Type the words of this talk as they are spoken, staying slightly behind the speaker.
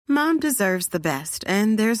Mom deserves the best,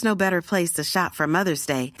 and there's no better place to shop for Mother's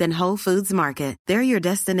Day than Whole Foods Market. They're your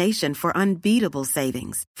destination for unbeatable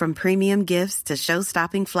savings, from premium gifts to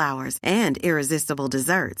show-stopping flowers and irresistible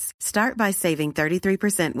desserts. Start by saving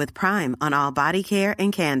 33% with Prime on all body care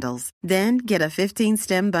and candles. Then get a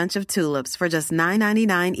 15-stem bunch of tulips for just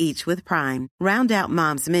 $9.99 each with Prime. Round out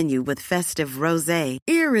Mom's menu with festive rosé,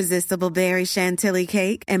 irresistible berry chantilly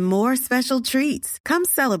cake, and more special treats. Come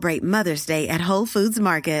celebrate Mother's Day at Whole Foods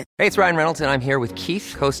Market. Hey, it's Ryan Reynolds, and I'm here with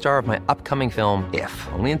Keith, co-star of my upcoming film, If,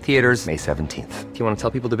 only in theaters May 17th. Do you want to tell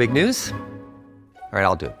people the big news? All right,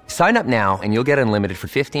 I'll do it. Sign up now and you'll get unlimited for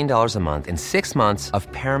 $15 a month and 6 months of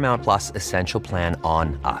Paramount Plus Essential Plan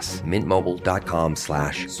on us.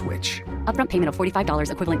 MintMobile.com/switch. Upfront payment of $45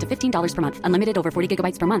 equivalent to $15 per month. Unlimited over 40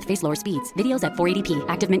 gigabytes per month. Face lower speeds. Videos at 480p.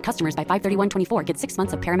 Active Mint customers by 531.24 get 6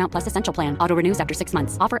 months of Paramount Plus Essential Plan. Auto renews after 6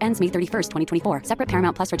 months. Offer ends May 31st, 2024. Separate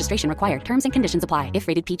Paramount Plus registration required. Terms and conditions apply if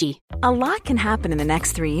rated PG. A lot can happen in the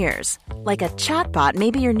next 3 years. Like a chatbot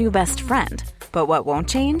may be your new best friend. But what won't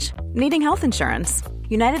change? Needing health insurance.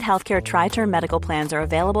 United Healthcare Tri-Term Medical Plans are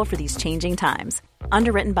available for these changing times.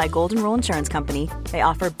 Underwritten by Golden Rule Insurance Company, they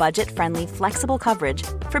offer budget-friendly, flexible coverage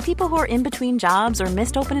for people who are in between jobs or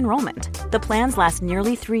missed open enrollment. The plans last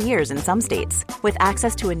nearly 3 years in some states, with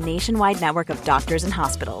access to a nationwide network of doctors and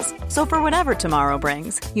hospitals. So for whatever tomorrow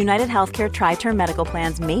brings, United Healthcare Tri-Term Medical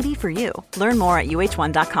Plans may be for you. Learn more at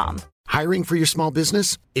uh1.com. Hiring for your small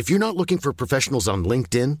business? If you're not looking for professionals on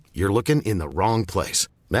LinkedIn, you're looking in the wrong place.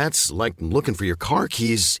 That's like looking for your car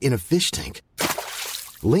keys in a fish tank.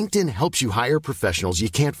 LinkedIn helps you hire professionals you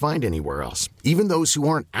can't find anywhere else, even those who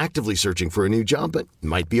aren't actively searching for a new job but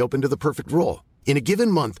might be open to the perfect role. In a given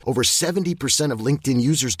month, over 70% of LinkedIn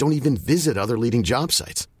users don't even visit other leading job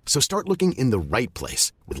sites. So start looking in the right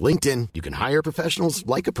place. With LinkedIn, you can hire professionals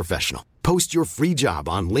like a professional. Post your free job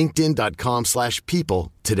on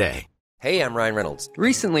linkedin.com/people today. Hey, I'm Ryan Reynolds.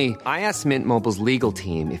 Recently, I asked Mint Mobile's legal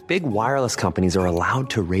team if big wireless companies are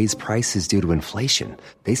allowed to raise prices due to inflation.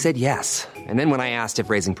 They said yes. And then when I asked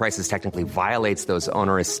if raising prices technically violates those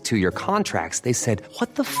onerous 2-year contracts, they said,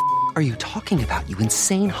 "What the f*** are you talking about, you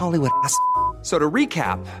insane Hollywood ass?" So to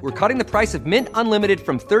recap, we're cutting the price of Mint Unlimited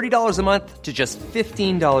from $30 a month to just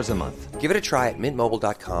 $15 a month. Give it a try at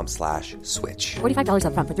mintmobile.com/switch. $45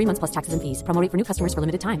 upfront for 3 months plus taxes and fees. Promo rate for new customers for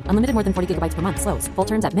limited time. Unlimited more than 40 gigabytes per month. Slows full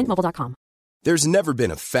terms at mintmobile.com. There's never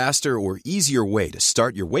been a faster or easier way to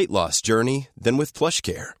start your weight loss journey than with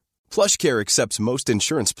PlushCare. PlushCare accepts most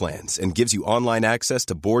insurance plans and gives you online access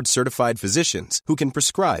to board-certified physicians who can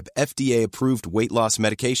prescribe FDA-approved weight loss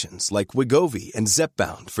medications like Wegovy and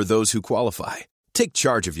Zepbound for those who qualify. Take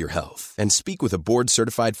charge of your health and speak with a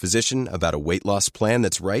board-certified physician about a weight loss plan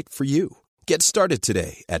that's right for you. Get started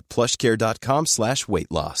today at plushcare.com/weight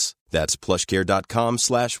loss. That's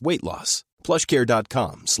plushcare.com/weight loss.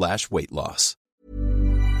 plushcare.com/weight loss.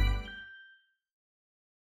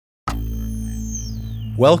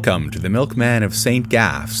 Welcome to The Milkman of St.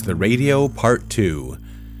 Gaff's, the radio part 2.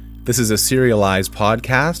 This is a serialized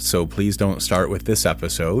podcast, so please don't start with this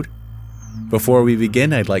episode. Before we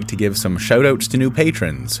begin, I'd like to give some shout-outs to new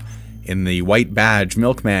patrons. In the White Badge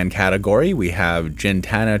Milkman category, we have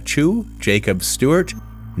Gintana Chu, Jacob Stewart,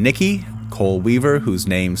 Nikki, Cole Weaver, whose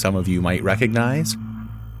name some of you might recognize.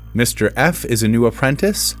 Mr. F is a new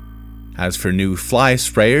apprentice. As for new fly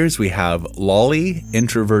sprayers, we have Lolly,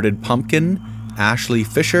 Introverted Pumpkin, Ashley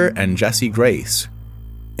Fisher, and Jessie Grace.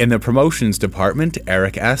 In the promotions department,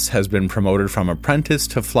 Eric S. has been promoted from apprentice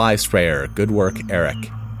to fly sprayer. Good work, Eric.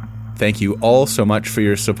 Thank you all so much for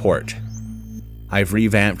your support. I've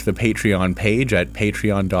revamped the Patreon page at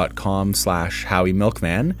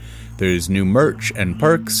patreon.com/HowieMilkman. There's new merch and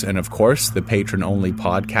perks, and of course, the patron-only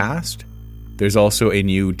podcast. There's also a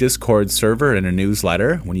new Discord server and a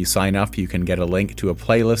newsletter. When you sign up, you can get a link to a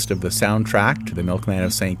playlist of the soundtrack to The Milkman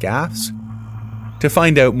of St. Gaff's. To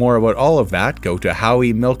find out more about all of that, go to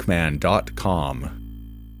HowieMilkman.com.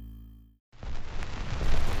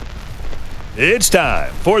 It's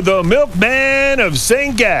time for The Milkman of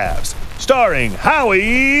St. Gaff's, starring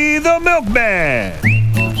Howie the Milkman.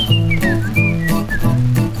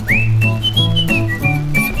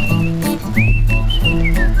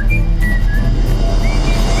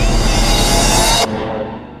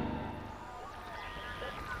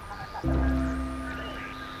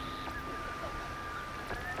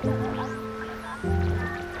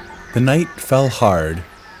 The night fell hard,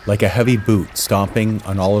 like a heavy boot stomping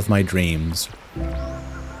on all of my dreams.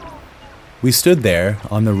 We stood there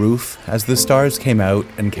on the roof as the stars came out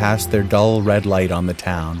and cast their dull red light on the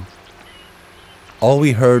town. All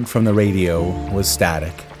we heard from the radio was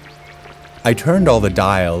static. I turned all the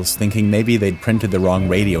dials, thinking maybe they'd printed the wrong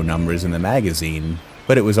radio numbers in the magazine,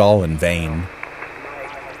 but it was all in vain.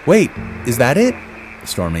 "Wait, is that it?"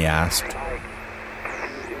 Stormy asked.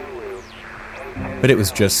 But it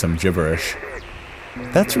was just some gibberish.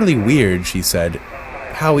 "That's really weird," she said.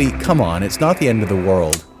 "Howie, come on, it's not the end of the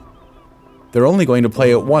world. They're only going to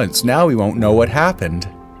play it once, now we won't know what happened."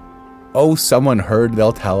 "Oh, someone heard,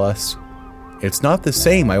 they'll tell us." "It's not the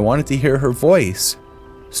same, I wanted to hear her voice."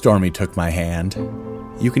 Stormy took my hand.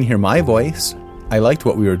 "You can hear my voice. I liked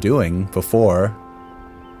what we were doing before."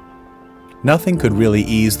 Nothing could really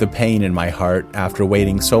ease the pain in my heart after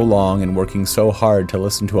waiting so long and working so hard to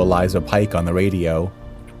listen to Eliza Pike on the radio.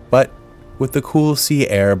 But with the cool sea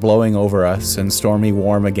air blowing over us and Stormy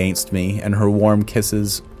warm against me and her warm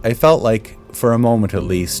kisses, I felt like, for a moment at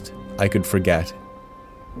least, I could forget.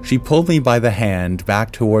 She pulled me by the hand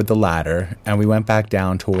back toward the ladder, and we went back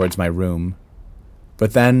down towards my room.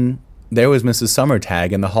 But then, there was Mrs.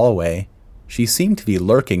 Summertag in the hallway. She seemed to be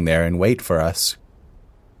lurking there in wait for us.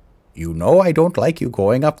 "You know I don't like you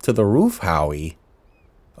going up to the roof, Howie."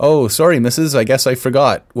 "Oh, sorry, missus, I guess I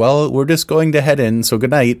forgot. Well, we're just going to head in, so good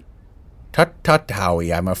night." "Tut, tut,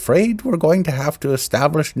 Howie, I'm afraid we're going to have to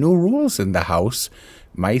establish new rules in the house.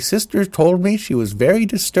 My sister told me she was very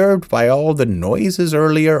disturbed by all the noises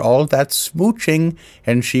earlier, all that smooching,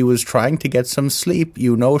 and she was trying to get some sleep.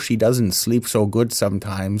 You know she doesn't sleep so good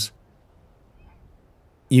sometimes."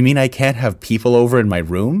 "You mean I can't have people over in my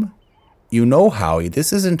room?" "You know, Howie,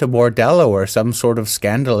 this isn't a bordello or some sort of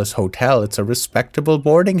scandalous hotel. It's a respectable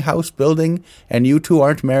boarding house building, and you two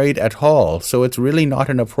aren't married at all, so it's really not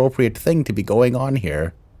an appropriate thing to be going on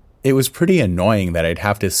here." It was pretty annoying that I'd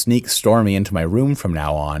have to sneak Stormy into my room from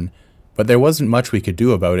now on, but there wasn't much we could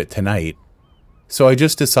do about it tonight, so I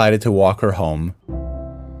just decided to walk her home.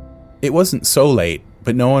 It wasn't so late,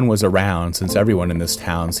 but no one was around since everyone in this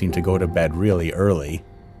town seemed to go to bed really early.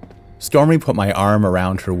 Stormy put my arm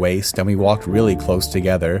around her waist and we walked really close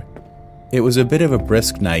together. It was a bit of a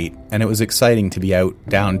brisk night, and it was exciting to be out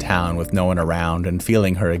downtown with no one around and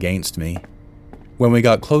feeling her against me. When we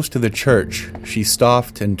got close to the church, she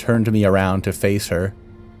stopped and turned me around to face her.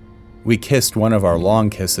 We kissed one of our long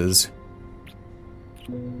kisses.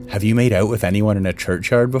 "Have you made out with anyone in a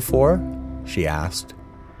churchyard before?" she asked.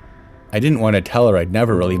 I didn't want to tell her I'd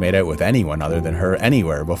never really made out with anyone other than her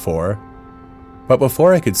anywhere before. But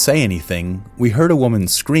before I could say anything, we heard a woman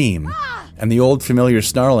scream, and the old familiar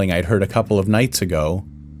snarling I'd heard a couple of nights ago.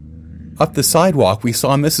 Up the sidewalk, we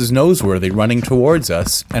saw Mrs. Noseworthy running towards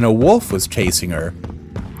us, and a wolf was chasing her.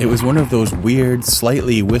 It was one of those weird,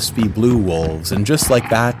 slightly wispy blue wolves, and just like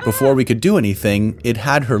that, before we could do anything, it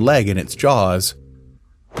had her leg in its jaws.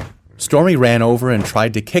 Stormy ran over and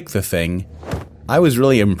tried to kick the thing. I was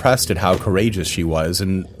really impressed at how courageous she was,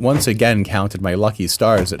 and once again counted my lucky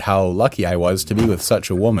stars at how lucky I was to be with such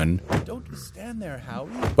a woman. "Don't stand there, Howie."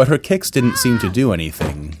 But her kicks didn't seem to do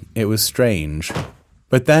anything. It was strange.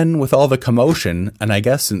 But then, with all the commotion, and I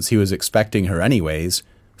guess since he was expecting her anyways,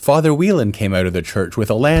 Father Whelan came out of the church with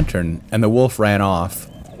a lantern, and the wolf ran off.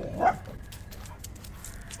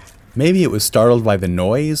 Maybe it was startled by the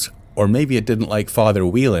noise, or maybe it didn't like Father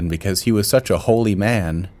Whelan because he was such a holy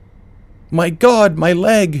man. "My God, my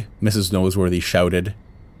leg!" Mrs. Noseworthy shouted.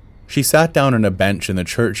 She sat down on a bench in the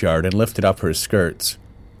churchyard and lifted up her skirts,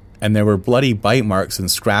 and there were bloody bite marks and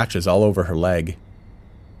scratches all over her leg.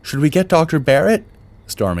 "Should we get Dr. Barrett?"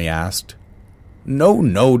 Stormy asked.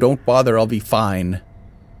 No, don't bother, I'll be fine."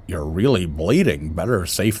 "You're really bleeding. Better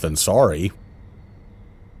safe than sorry."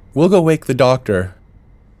 "We'll go wake the doctor."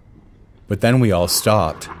 But then we all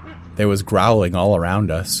stopped. There was growling all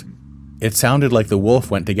around us. It sounded like the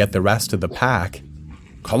wolf went to get the rest of the pack.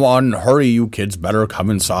 "Come on, hurry, you kids better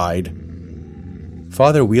come inside."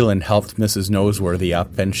 Father Whelan helped Mrs. Noseworthy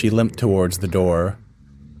up, and she limped towards the door.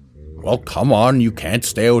 "Well, come on, you can't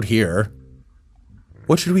stay out here."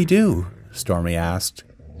 "What should we do?" Stormy asked.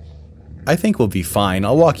 "I think we'll be fine.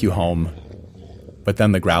 I'll walk you home." But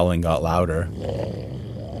then the growling got louder.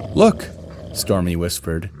 "Look," Stormy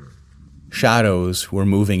whispered. Shadows were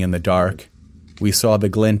moving in the dark. We saw the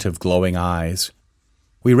glint of glowing eyes.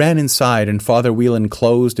 We ran inside, and Father Whelan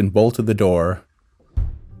closed and bolted the door.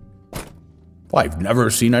 "I've never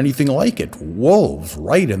seen anything like it. Wolves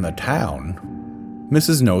right in the town."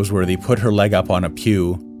 Mrs. Noseworthy put her leg up on a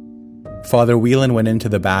pew. Father Whelan went into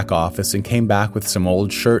the back office and came back with some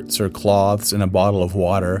old shirts or cloths and a bottle of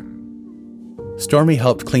water. Stormy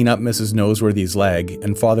helped clean up Mrs. Noseworthy's leg,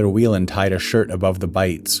 and Father Whelan tied a shirt above the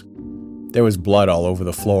bites. There was blood all over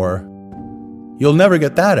the floor. "You'll never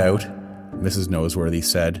get that out," Mrs. Noseworthy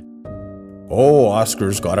said. "Oh,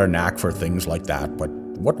 Oscar's got a knack for things like that, but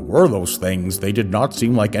what were those things? They did not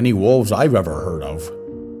seem like any wolves I've ever heard of."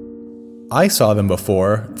 I saw them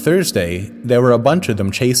before. Thursday, there were a bunch of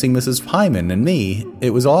them chasing Mrs. Pyman and me.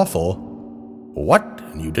 It was awful. What?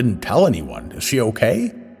 You didn't tell anyone. Is she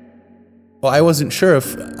okay? Well, I wasn't sure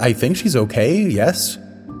if... I think she's okay, yes.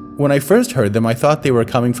 When I first heard them, I thought they were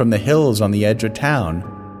coming from the hills on the edge of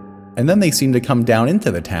town. And then they seemed to come down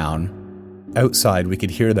into the town. Outside, we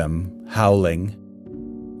could hear them,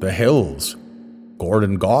 howling. The hills.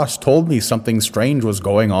 Gordon Goss told me something strange was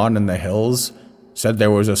going on in the hills. Said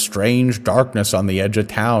there was a strange darkness on the edge of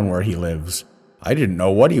town where he lives. I didn't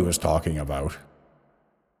know what he was talking about.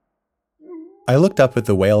 I looked up at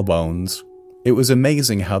the whale bones. It was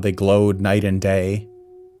amazing how they glowed night and day.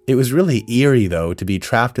 It was really eerie, though, to be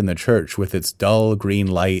trapped in the church with its dull green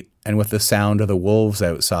light and with the sound of the wolves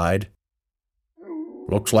outside.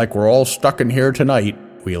 Looks like we're all stuck in here tonight,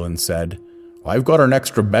 Whelan said. I've got an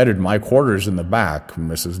extra bed in my quarters in the back.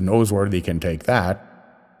 Mrs. Noseworthy can take that.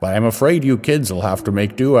 But I'm afraid you kids will have to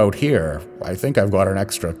make do out here. I think I've got an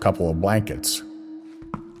extra couple of blankets.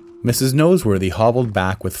 Mrs. Noseworthy hobbled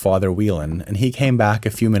back with Father Whelan, and he came back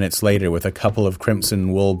a few minutes later with a couple of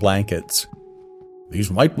crimson wool blankets.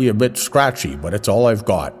 These might be a bit scratchy, but it's all I've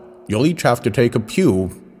got. You'll each have to take a pew.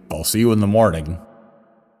 I'll see you in the morning.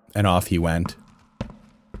 And off he went.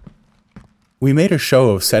 We made a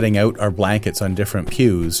show of setting out our blankets on different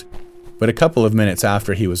pews, but a couple of minutes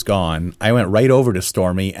after he was gone, I went right over to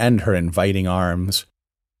Stormy and her inviting arms.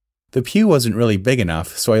 The pew wasn't really big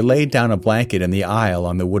enough, so I laid down a blanket in the aisle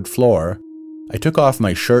on the wood floor. I took off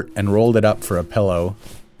my shirt and rolled it up for a pillow.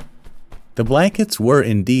 The blankets were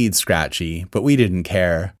indeed scratchy, but we didn't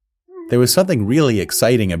care. There was something really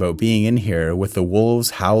exciting about being in here with the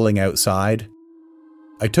wolves howling outside.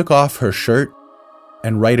 I took off her shirt,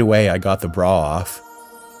 and right away I got the bra off.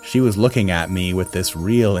 She was looking at me with this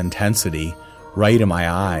real intensity, right in my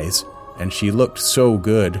eyes, and she looked so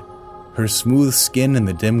good. Her smooth skin in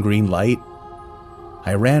the dim green light.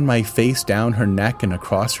 I ran my face down her neck and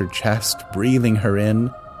across her chest, breathing her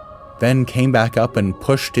in, then came back up and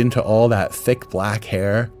pushed into all that thick black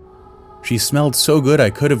hair. She smelled so good I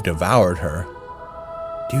could have devoured her.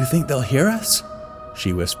 "Do you think they'll hear us?"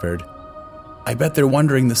 she whispered. "I bet they're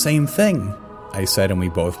wondering the same thing," I said, and we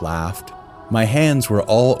both laughed. My hands were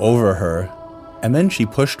all over her, and then she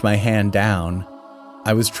pushed my hand down.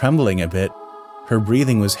 I was trembling a bit. Her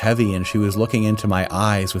breathing was heavy, and she was looking into my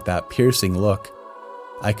eyes with that piercing look.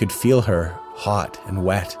 I could feel her, hot and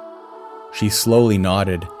wet. She slowly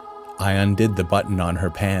nodded. I undid the button on her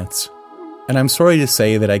pants. And I'm sorry to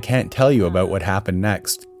say that I can't tell you about what happened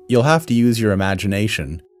next. You'll have to use your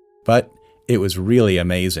imagination. But it was really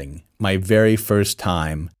amazing. My very first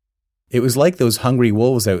time. It was like those hungry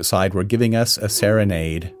wolves outside were giving us a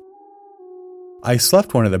serenade. I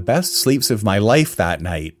slept one of the best sleeps of my life that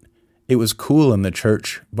night. It was cool in the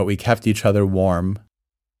church, but we kept each other warm.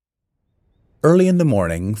 Early in the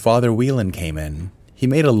morning, Father Whelan came in. He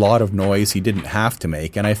made a lot of noise he didn't have to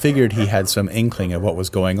make, and I figured he had some inkling of what was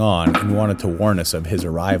going on and wanted to warn us of his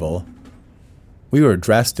arrival. We were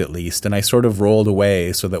dressed at least, and I sort of rolled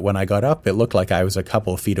away so that when I got up it looked like I was a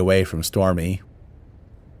couple feet away from Stormy.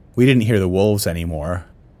 We didn't hear the wolves anymore.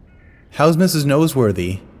 "How's Mrs.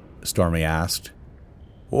 Noseworthy?" Stormy asked.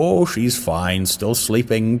 "Oh, she's fine, still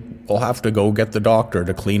sleeping. We'll have to go get the doctor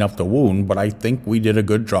to clean up the wound, but I think we did a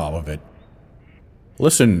good job of it.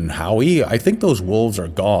 Listen, Howie, I think those wolves are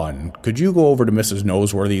gone. Could you go over to Mrs.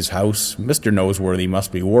 Noseworthy's house? Mr. Noseworthy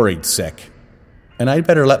must be worried sick." "And I'd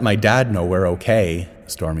better let my dad know we're okay,"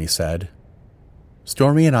 Stormy said.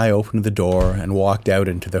 Stormy and I opened the door and walked out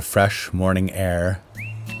into the fresh morning air.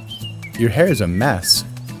 "Your hair's a mess,"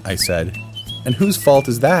 I said. "And whose fault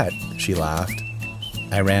is that?" she laughed.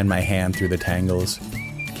 I ran my hand through the tangles.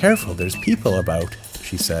 "Careful, there's people about,"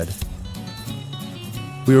 she said.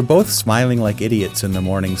 We were both smiling like idiots in the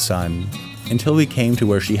morning sun, until we came to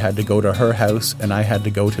where she had to go to her house and I had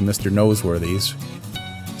to go to Mr. Noseworthy's.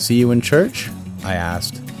 "See you in church?" I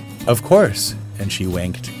asked. "Of course," and she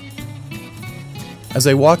winked. As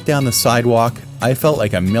I walked down the sidewalk, I felt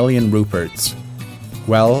like 1,000,000 Ruperts.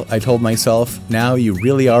 Well, I told myself, now you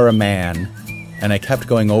really are a man, and I kept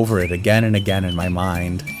going over it again and again in my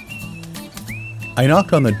mind. I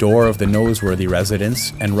knocked on the door of the Noseworthy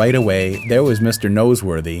residence, and right away, there was Mr.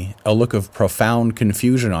 Noseworthy, a look of profound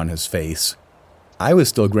confusion on his face. I was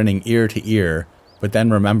still grinning ear to ear, but then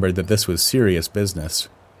remembered that this was serious business.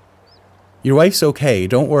 "Your wife's okay,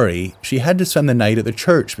 don't worry. She had to spend the night at the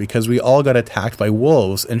church because we all got attacked by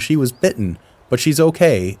wolves and she was bitten, but she's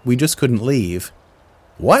okay, we just couldn't leave."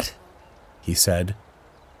 "What?" he said.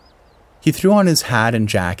 He threw on his hat and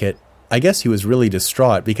jacket. I guess he was really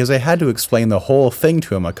distraught because I had to explain the whole thing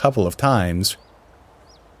to him a couple of times.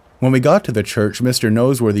 When we got to the church, Mr.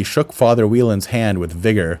 Noseworthy shook Father Whelan's hand with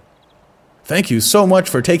vigor. "Thank you so much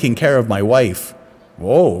for taking care of my wife."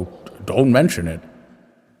 "Oh, don't mention it."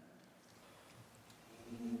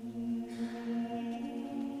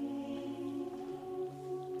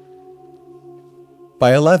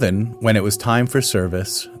 By 11, when it was time for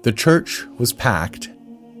service, the church was packed.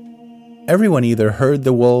 Everyone either heard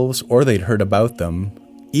the wolves or they'd heard about them.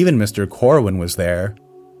 Even Mr. Corwin was there.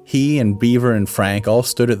 He and Beaver and Frank all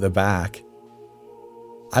stood at the back.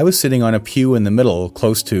 I was sitting on a pew in the middle,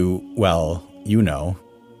 close to, well, you know.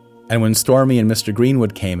 And when Stormy and Mr.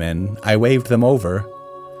 Greenwood came in, I waved them over.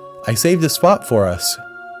 "I saved a spot for us."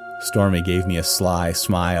 Stormy gave me a sly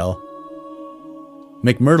smile.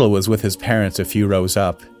 McMyrtle was with his parents a few rows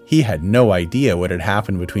up. He had no idea what had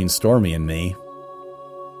happened between Stormy and me.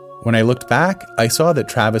 When I looked back, I saw that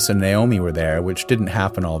Travis and Naomi were there, which didn't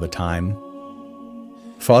happen all the time.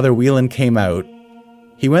 Father Whelan came out.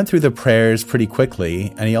 He went through the prayers pretty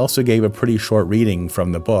quickly, and he also gave a pretty short reading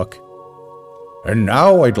from the book. "And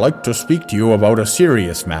now I'd like to speak to you about a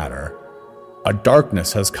serious matter. A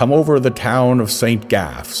darkness has come over the town of St.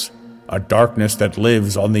 Gaffs, a darkness that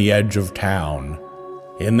lives on the edge of town,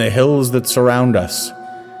 in the hills that surround us.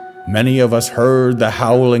 Many of us heard the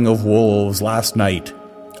howling of wolves last night.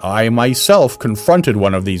 I myself confronted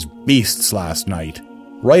one of these beasts last night,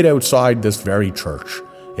 right outside this very church.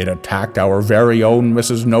 It attacked our very own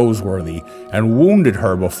Mrs. Noseworthy and wounded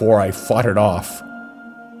her before I fought it off.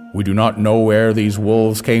 We do not know where these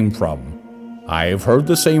wolves came from. I have heard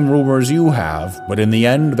the same rumors you have, but in the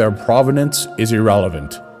end their provenance is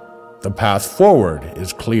irrelevant. The path forward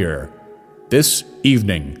is clear. This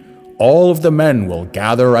evening, all of the men will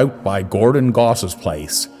gather out by Gordon Goss's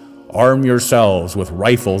place. Arm yourselves with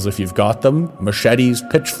rifles if you've got them, machetes,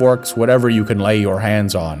 pitchforks, whatever you can lay your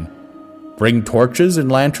hands on. Bring torches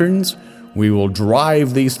and lanterns. We will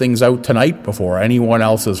drive these things out tonight before anyone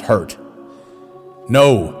else is hurt."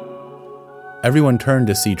 "No." Everyone turned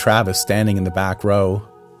to see Travis standing in the back row.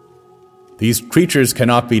 "These creatures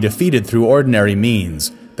cannot be defeated through ordinary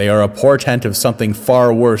means. They are a portent of something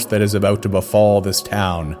far worse that is about to befall this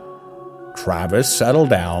town." "Travis, settle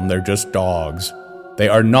down. They're just dogs." "They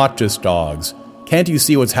are not just dogs. Can't you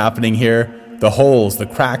see what's happening here? The holes, the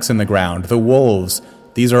cracks in the ground, the wolves.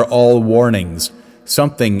 These are all warnings.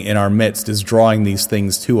 Something in our midst is drawing these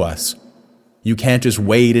things to us. You can't just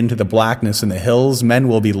wade into the blackness in the hills. Men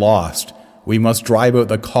will be lost. We must drive out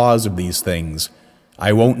the cause of these things.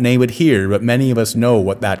 I won't name it here, but many of us know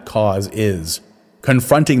what that cause is.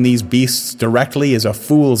 Confronting these beasts directly is a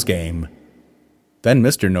fool's game." Then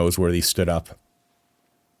Mr. Noseworthy stood up.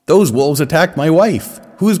 "Those wolves attacked my wife.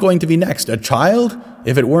 Who's going to be next? A child?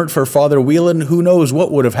 If it weren't for Father Whelan, who knows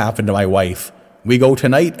what would have happened to my wife? We go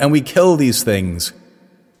tonight and we kill these things."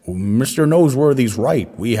 "Mr. Noseworthy's right.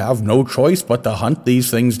 We have no choice but to hunt these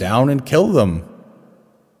things down and kill them.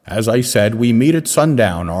 As I said, we meet at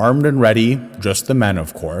sundown, armed and ready, just the men,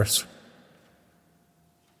 of course."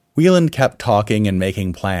 Whelan kept talking and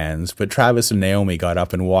making plans, but Travis and Naomi got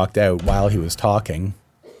up and walked out while he was talking.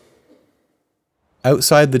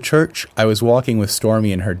 Outside the church, I was walking with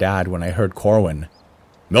Stormy and her dad when I heard Corwin.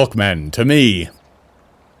 "Milkmen, to me!"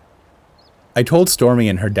 I told Stormy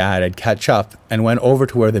and her dad I'd catch up and went over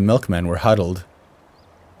to where the milkmen were huddled.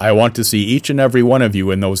 "I want to see each and every one of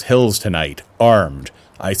you in those hills tonight, armed.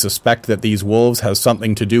 I suspect that these wolves have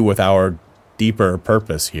something to do with our deeper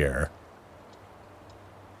purpose here."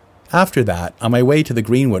 After that, on my way to the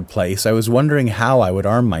Greenwood place, I was wondering how I would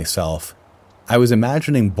arm myself. I was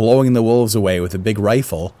imagining blowing the wolves away with a big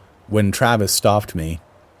rifle when Travis stopped me.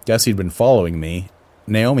 Guess he'd been following me.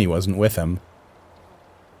 Naomi wasn't with him.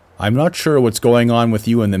 "I'm not sure what's going on with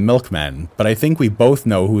you and the milkmen, but I think we both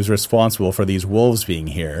know who's responsible for these wolves being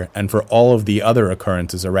here and for all of the other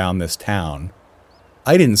occurrences around this town."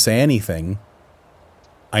 I didn't say anything.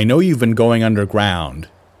 "I know you've been going underground.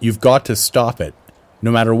 You've got to stop it.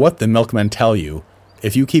 No matter what the milkmen tell you,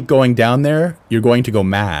 if you keep going down there, you're going to go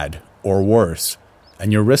mad, or worse,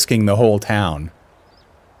 and you're risking the whole town."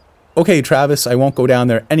 "Okay, Travis, I won't go down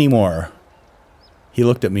there anymore." He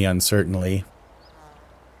looked at me uncertainly.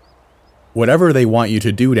 "Whatever they want you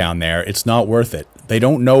to do down there, it's not worth it. They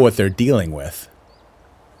don't know what they're dealing with."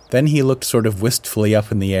 Then he looked sort of wistfully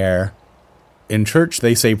up in the air. "In church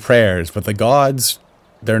they say prayers, but the gods,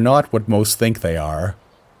 they're not what most think they are."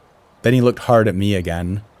 Then he looked hard at me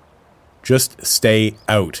again. "Just stay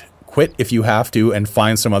out. Quit if you have to and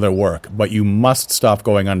find some other work, but you must stop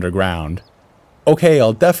going underground." "Okay,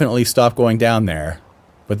 I'll definitely stop going down there."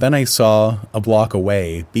 But then I saw, a block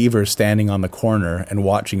away, Beaver standing on the corner and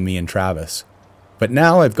watching me and Travis. "But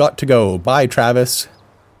now I've got to go. Bye, Travis."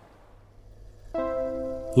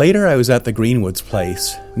 Later, I was at the Greenwood's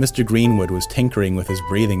place. Mr. Greenwood was tinkering with his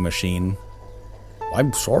breathing machine.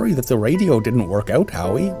 "I'm sorry that the radio didn't work out,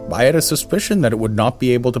 Howie. I had a suspicion that it would not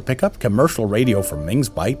be able to pick up commercial radio from Ming's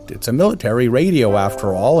Bite. It's a military radio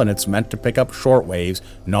after all, and it's meant to pick up shortwaves,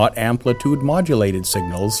 not amplitude-modulated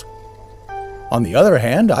signals. On the other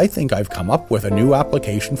hand, I think I've come up with a new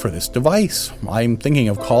application for this device. I'm thinking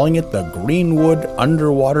of calling it the Greenwood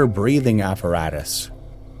Underwater Breathing Apparatus."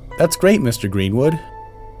 "That's great, Mr. Greenwood."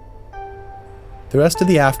 The rest of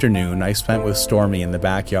the afternoon I spent with Stormy in the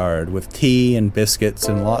backyard, with tea and biscuits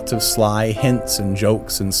and lots of sly hints and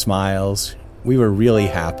jokes and smiles. We were really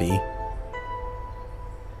happy.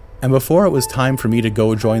 And before it was time for me to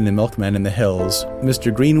go join the milkmen in the hills,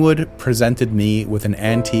 Mr. Greenwood presented me with an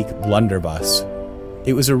antique blunderbuss.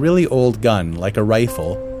 It was a really old gun, like a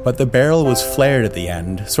rifle, but the barrel was flared at the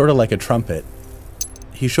end, sort of like a trumpet.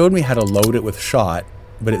 He showed me how to load it with shot,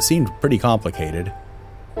 but it seemed pretty complicated.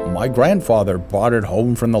 "My grandfather brought it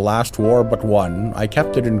home from the last war but one. I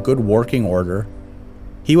kept it in good working order."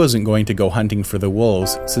 He wasn't going to go hunting for the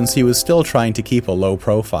wolves, since he was still trying to keep a low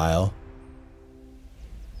profile.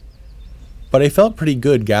 But I felt pretty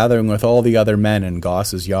good gathering with all the other men in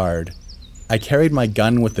Goss's yard. I carried my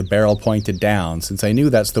gun with the barrel pointed down, since I knew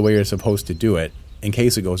that's the way you're supposed to do it, in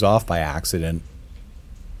case it goes off by accident.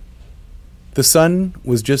 The sun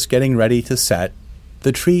was just getting ready to set.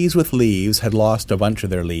 The trees with leaves had lost a bunch of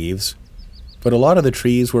their leaves, but a lot of the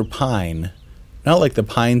trees were pine. Not like the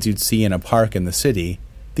pines you'd see in a park in the city.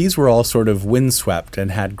 These were all sort of windswept and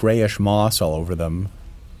had grayish moss all over them.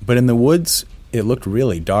 But in the woods, it looked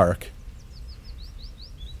really dark.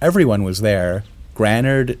 Everyone was there.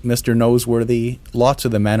 Granard, Mr. Noseworthy, lots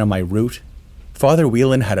of the men on my route. Father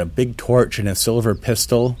Whelan had a big torch and a silver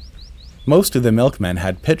pistol. Most of the milkmen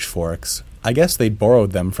had pitchforks. I guess they'd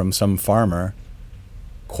borrowed them from some farmer.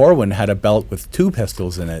 Corwin had a belt with 2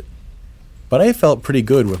 pistols in it. But I felt pretty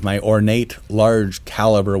good with my ornate,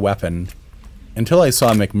 large-caliber weapon, until I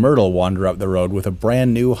saw McMurdo wander up the road with a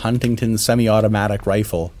brand-new Huntington semi-automatic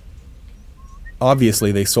rifle.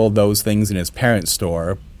 Obviously they sold those things in his parents'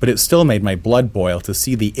 store, but it still made my blood boil to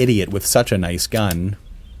see the idiot with such a nice gun.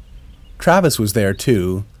 Travis was there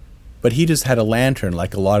too, but he just had a lantern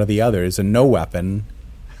like a lot of the others and no weapon.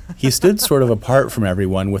 He stood sort of apart from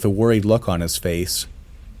everyone with a worried look on his face.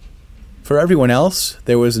 For everyone else,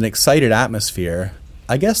 there was an excited atmosphere.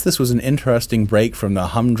 I guess this was an interesting break from the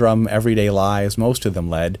humdrum everyday lives most of them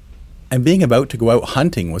led, and being about to go out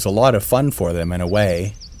hunting was a lot of fun for them in a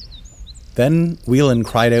way. Then Whelan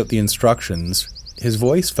cried out the instructions. His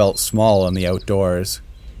voice felt small in the outdoors.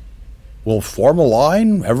 "We'll form a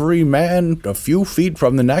line, every man a few feet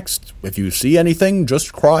from the next. If you see anything,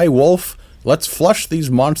 just cry wolf. Let's flush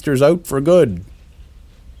these monsters out for good."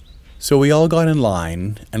 So we all got in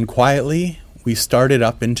line, and quietly, we started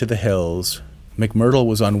up into the hills. McMurdo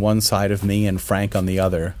was on one side of me and Frank on the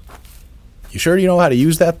other. "You sure you know how to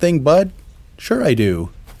use that thing, bud?" "Sure I do."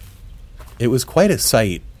 It was quite a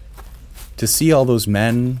sight. To see all those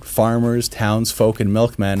men, farmers, townsfolk, and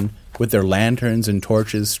milkmen, with their lanterns and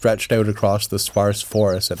torches stretched out across the sparse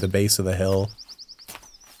forest at the base of the hill.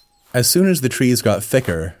 As soon as the trees got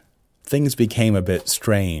thicker, things became a bit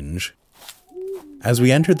strange. As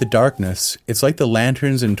we entered the darkness, it's like the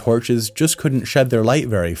lanterns and torches just couldn't shed their light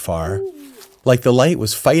very far. Like the light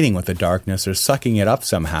was fighting with the darkness or sucking it up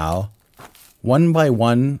somehow. One by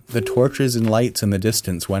one, the torches and lights in the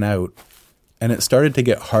distance went out, and it started to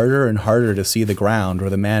get harder and harder to see the ground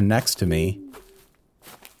or the man next to me.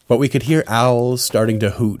 But we could hear owls starting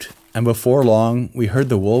to hoot, and before long, we heard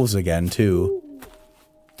the wolves again, too.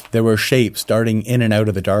 There were shapes darting in and out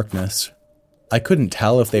of the darkness. I couldn't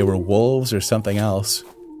tell if they were wolves or something else.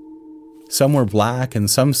 Some were black and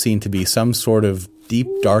some seemed to be some sort of deep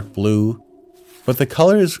dark blue, but the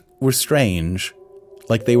colors were strange,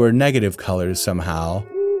 like they were negative colors somehow.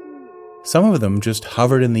 Some of them just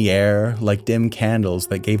hovered in the air like dim candles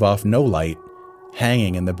that gave off no light,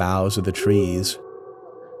 hanging in the boughs of the trees.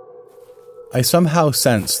 I somehow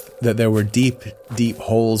sensed that there were deep, deep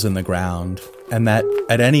holes in the ground, and that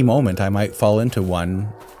at any moment I might fall into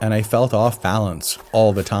one, and I felt off balance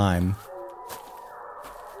all the time.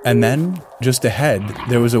 And then, just ahead,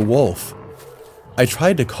 there was a wolf. I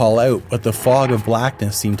tried to call out, but the fog of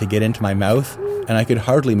blackness seemed to get into my mouth, and I could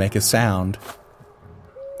hardly make a sound.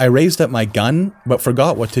 I raised up my gun, but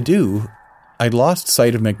forgot what to do. I'd lost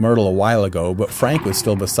sight of McMurdo a while ago, but Frank was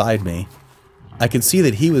still beside me. I could see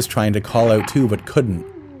that he was trying to call out too, but couldn't.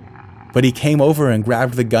 But he came over and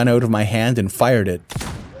grabbed the gun out of my hand and fired it.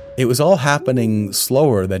 It was all happening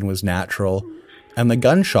slower than was natural, and the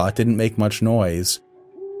gunshot didn't make much noise.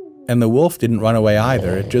 And the wolf didn't run away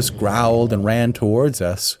either, it just growled and ran towards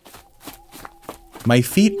us. My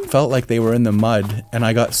feet felt like they were in the mud, and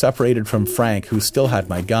I got separated from Frank, who still had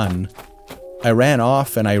my gun. I ran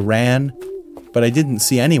off and I ran, but I didn't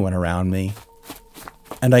see anyone around me.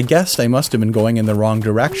 And I guessed I must have been going in the wrong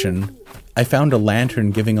direction. I found a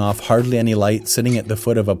lantern giving off hardly any light sitting at the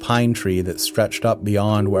foot of a pine tree that stretched up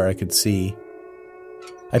beyond where I could see.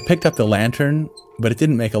 I picked up the lantern, but it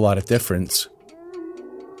didn't make a lot of difference.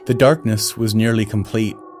 The darkness was nearly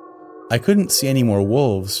complete. I couldn't see any more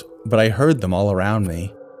wolves, but I heard them all around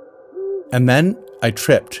me. And then I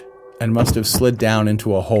tripped and must have slid down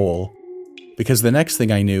into a hole, because the next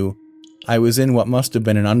thing I knew, I was in what must have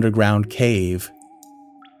been an underground cave.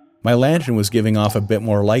 My lantern was giving off a bit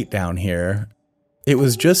more light down here. It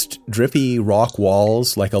was just drippy rock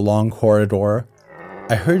walls like a long corridor.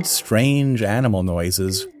 I heard strange animal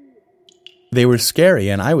noises. They were scary,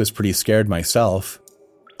 and I was pretty scared myself.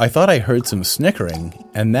 I thought I heard some snickering,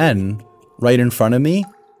 and then, right in front of me,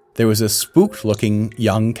 there was a spooked-looking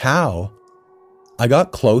young cow. I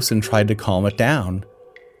got close and tried to calm it down.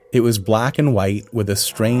 It was black and white with a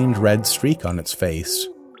strange red streak on its face.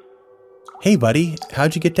 "Hey buddy,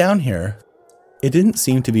 how'd you get down here?" It didn't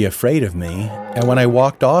seem to be afraid of me, and when I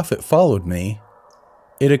walked off it followed me.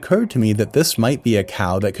 It occurred to me that this might be a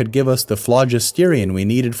cow that could give us the phlogisterium we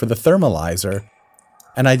needed for the thermalizer,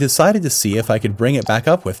 and I decided to see if I could bring it back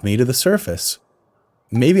up with me to the surface.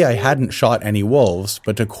 Maybe I hadn't shot any wolves,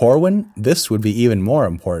 but to Corwin, this would be even more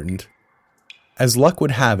important. As luck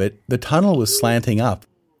would have it, the tunnel was slanting up.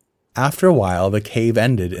 After a while, the cave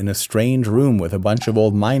ended in a strange room with a bunch of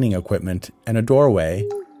old mining equipment and a doorway.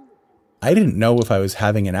 I didn't know if I was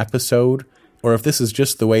having an episode or if this is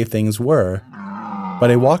just the way things were, but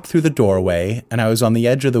I walked through the doorway and I was on the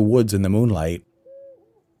edge of the woods in the moonlight.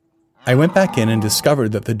 I went back in and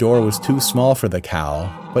discovered that the door was too small for the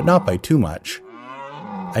cow, but not by too much.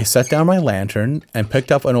 I set down my lantern and picked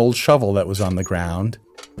up an old shovel that was on the ground.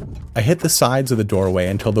 I hit the sides of the doorway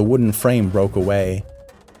until the wooden frame broke away.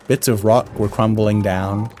 Bits of rock were crumbling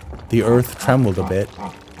down. The earth trembled a bit.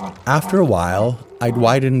 After a while, I'd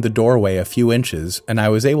widened the doorway a few inches and I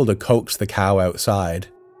was able to coax the cow outside.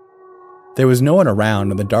 There was no one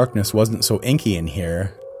around and the darkness wasn't so inky in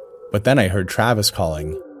here, but then I heard Travis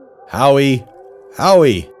calling, "Howie!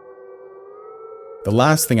 Howie!" The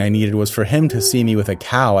last thing I needed was for him to see me with a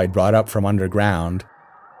cow I'd brought up from underground.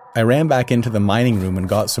 I ran back into the mining room and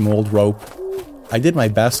got some old rope. I did my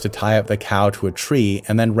best to tie up the cow to a tree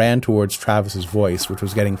and then ran towards Travis's voice, which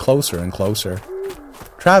was getting closer and closer.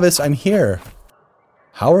 "Travis, I'm here."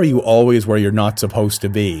 "How are you always where you're not supposed to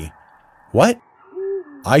be?" "What?"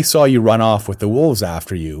 "I saw you run off with the wolves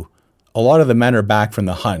after you. A lot of the men are back from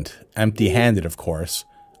the hunt, empty-handed of course.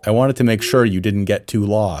 I wanted to make sure you didn't get too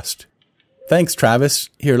lost." "Thanks, Travis.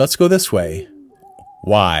 Here, let's go this way."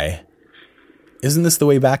 "Why?" "Isn't this the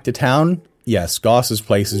way back to town?" "Yes, Goss's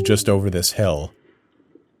place is just over this hill."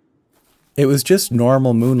 It was just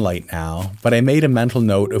normal moonlight now, but I made a mental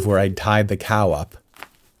note of where I'd tied the cow up.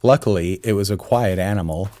 Luckily, it was a quiet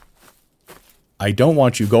animal. "I don't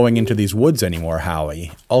want you going into these woods anymore,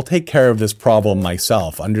 Howie. I'll take care of this problem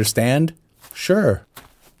myself, understand?" "Sure."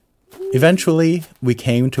 Eventually, we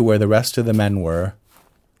came to where the rest of the men were.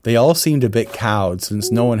 They all seemed a bit cowed since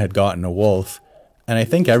no one had gotten a wolf, and I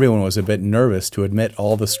think everyone was a bit nervous to admit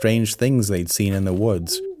all the strange things they'd seen in the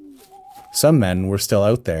woods. Some men were still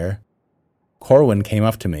out there. Corwin came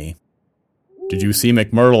up to me. "Did you see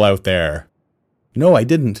McMurdo out there?" "No, I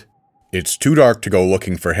didn't." "It's too dark to go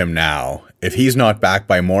looking for him now. If he's not back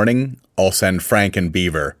by morning, I'll send Frank and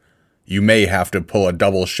Beaver. You may have to pull a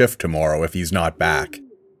double shift tomorrow if he's not back."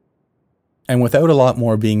 And without a lot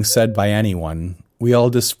more being said by anyone, we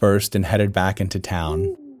all dispersed and headed back into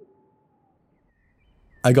town.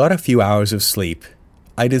 I got a few hours of sleep.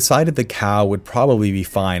 I decided the cow would probably be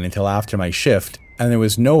fine until after my shift, and there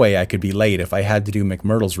was no way I could be late if I had to do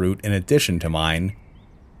McMurdo's route in addition to mine.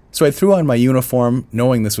 So I threw on my uniform,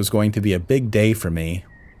 knowing this was going to be a big day for me.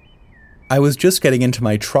 I was just getting into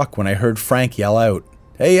my truck when I heard Frank yell out,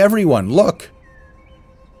 "Hey everyone, look!"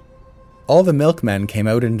 All the milkmen came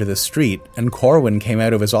out into the street, and Corwin came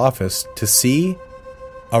out of his office to see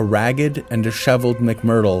a ragged and disheveled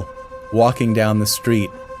McMurdo walking down the street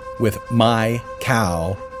with my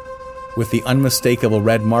cow, with the unmistakable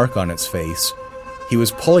red mark on its face. He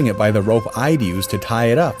was pulling it by the rope I'd used to tie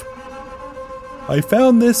it up. "I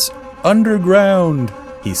found this underground,"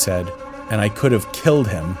 he said, and I could have killed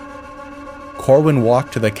him. Corwin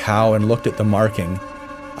walked to the cow and looked at the marking.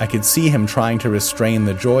 I could see him trying to restrain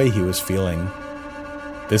the joy he was feeling.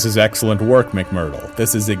 This is excellent work, McMurdo.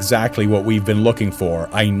 This is exactly what we've been looking for.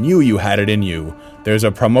 I knew you had it in you. There's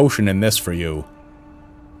a promotion in this for you.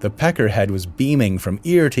 The peckerhead was beaming from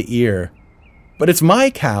ear to ear. But it's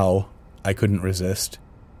my cow! I couldn't resist.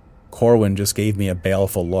 Corwin just gave me a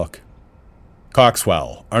baleful look.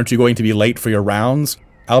 Coxwell, aren't you going to be late for your rounds?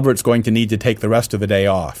 Albert's going to need to take the rest of the day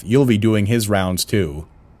off. You'll be doing his rounds too.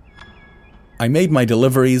 I made my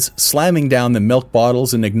deliveries, slamming down the milk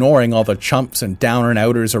bottles and ignoring all the chumps and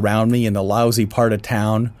down-and-outers around me in the lousy part of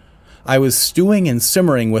town. I was stewing and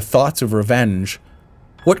simmering with thoughts of revenge.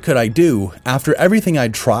 What could I do? After everything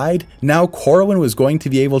I'd tried, now Corwin was going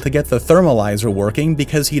to be able to get the thermalizer working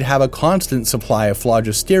because he'd have a constant supply of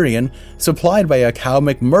phlogisterion supplied by a cow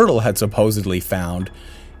McMurdo had supposedly found.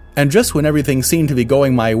 And just when everything seemed to be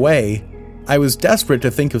going my way, I was desperate to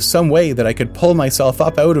think of some way that I could pull myself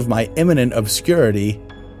up out of my imminent obscurity.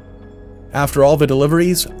 After all the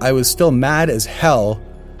deliveries, I was still mad as hell.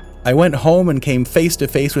 I went home and came face to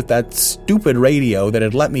face with that stupid radio that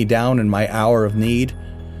had let me down in my hour of need.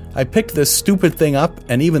 I picked this stupid thing up,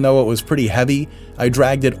 and even though it was pretty heavy, I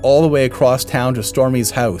dragged it all the way across town to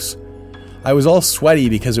Stormy's house. I was all sweaty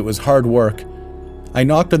because it was hard work. I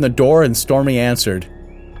knocked on the door and Stormy answered.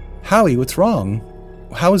 "Howie, what's wrong?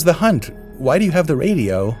 How is the hunt? Why do you have the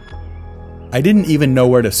radio?" I didn't even know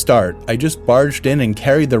where to start. I just barged in and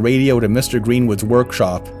carried the radio to Mr. Greenwood's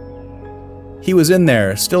workshop. He was in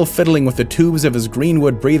there, still fiddling with the tubes of his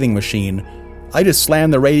Greenwood breathing machine. I just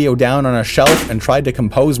slammed the radio down on a shelf and tried to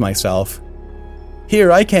compose myself.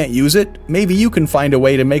 "Here, I can't use it. Maybe you can find a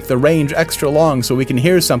way to make the range extra long so we can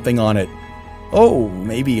hear something on it." "Oh,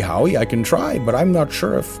 maybe, Howie, I can try, but I'm not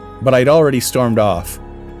sure if..." But I'd already stormed off.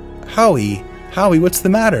 Howie, what's the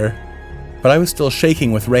matter?" But I was still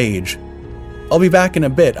shaking with rage. "I'll be back in a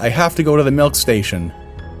bit. I have to go to the milk station."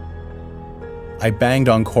 I banged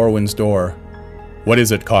on Corwin's door. "What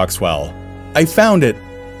is it, Coxwell?" "I found it."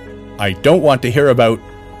 "I don't want to hear about..."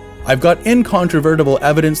 "I've got incontrovertible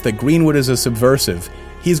evidence that Greenwood is a subversive.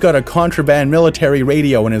 He's got a contraband military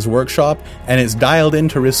radio in his workshop, and it's dialed in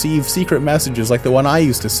to receive secret messages like the one I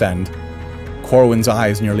used to send." Corwin's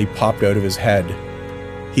eyes nearly popped out of his head.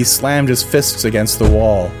 He slammed his fists against the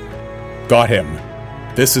wall. "Got him.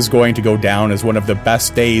 This is going to go down as one of the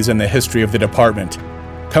best days in the history of the department.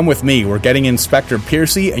 Come with me, we're getting Inspector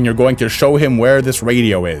Piercy, and you're going to show him where this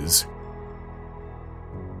radio is."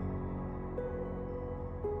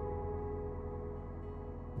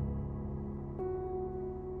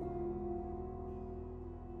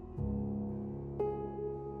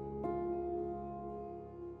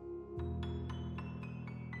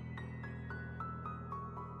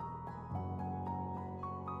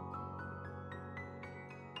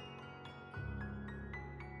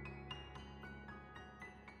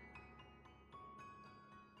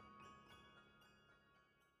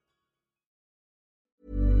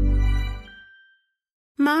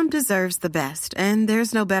 Mom deserves the best, and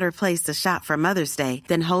there's no better place to shop for Mother's Day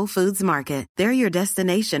than Whole Foods Market. They're your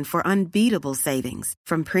destination for unbeatable savings,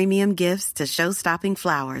 from premium gifts to show-stopping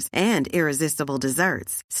flowers and irresistible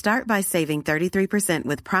desserts. Start by saving 33%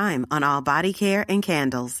 with Prime on all body care and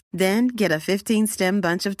candles. Then get a 15-stem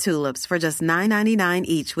bunch of tulips for just $9.99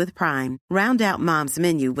 each with Prime. Round out Mom's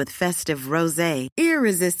menu with festive rosé,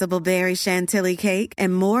 irresistible berry chantilly cake,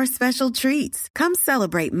 and more special treats. Come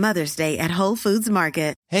celebrate Mother's Day at Whole Foods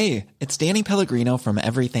Market. Hey, it's Danny Pellegrino from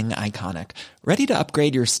Everything Iconic. Ready to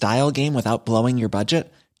upgrade your style game without blowing your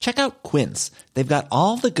budget? Check out Quince. They've got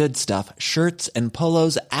all the good stuff, shirts and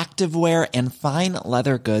polos, activewear, and fine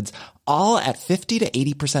leather goods, all at 50 to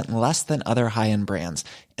 80% less than other high-end brands.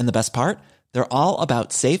 And the best part? They're all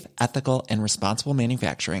about safe, ethical, and responsible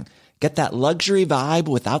manufacturing. Get that luxury vibe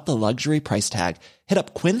without the luxury price tag. Hit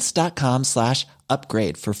up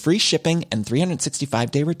quince.com/upgrade for free shipping and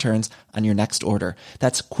 365-day returns on your next order.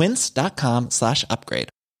 That's quince.com/upgrade.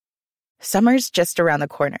 Summer's just around the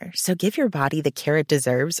corner, so give your body the care it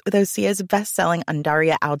deserves with Osea's best-selling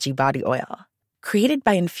Undaria Algae Body Oil. Created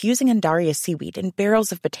by infusing Undaria seaweed in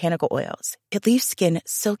barrels of botanical oils, it leaves skin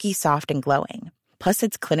silky soft and glowing. Plus,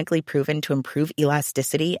 it's clinically proven to improve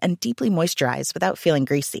elasticity and deeply moisturize without feeling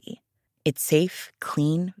greasy. It's safe,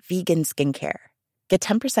 clean, vegan skincare. Get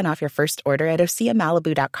 10% off your first order at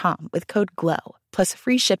OseaMalibu.com with code GLOW, plus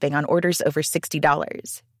free shipping on orders over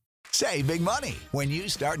 $60. Save big money when you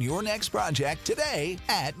start your next project today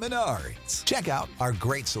at Menards. Check out our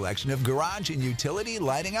great selection of garage and utility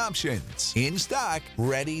lighting options. In stock,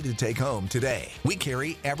 ready to take home today. We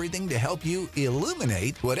carry everything to help you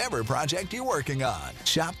illuminate whatever project you're working on.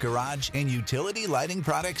 Shop garage and utility lighting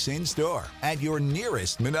products in store at your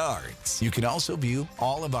nearest Menards. You can also view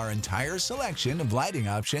all of our entire selection of lighting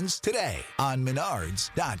options today on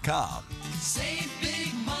Menards.com. Save big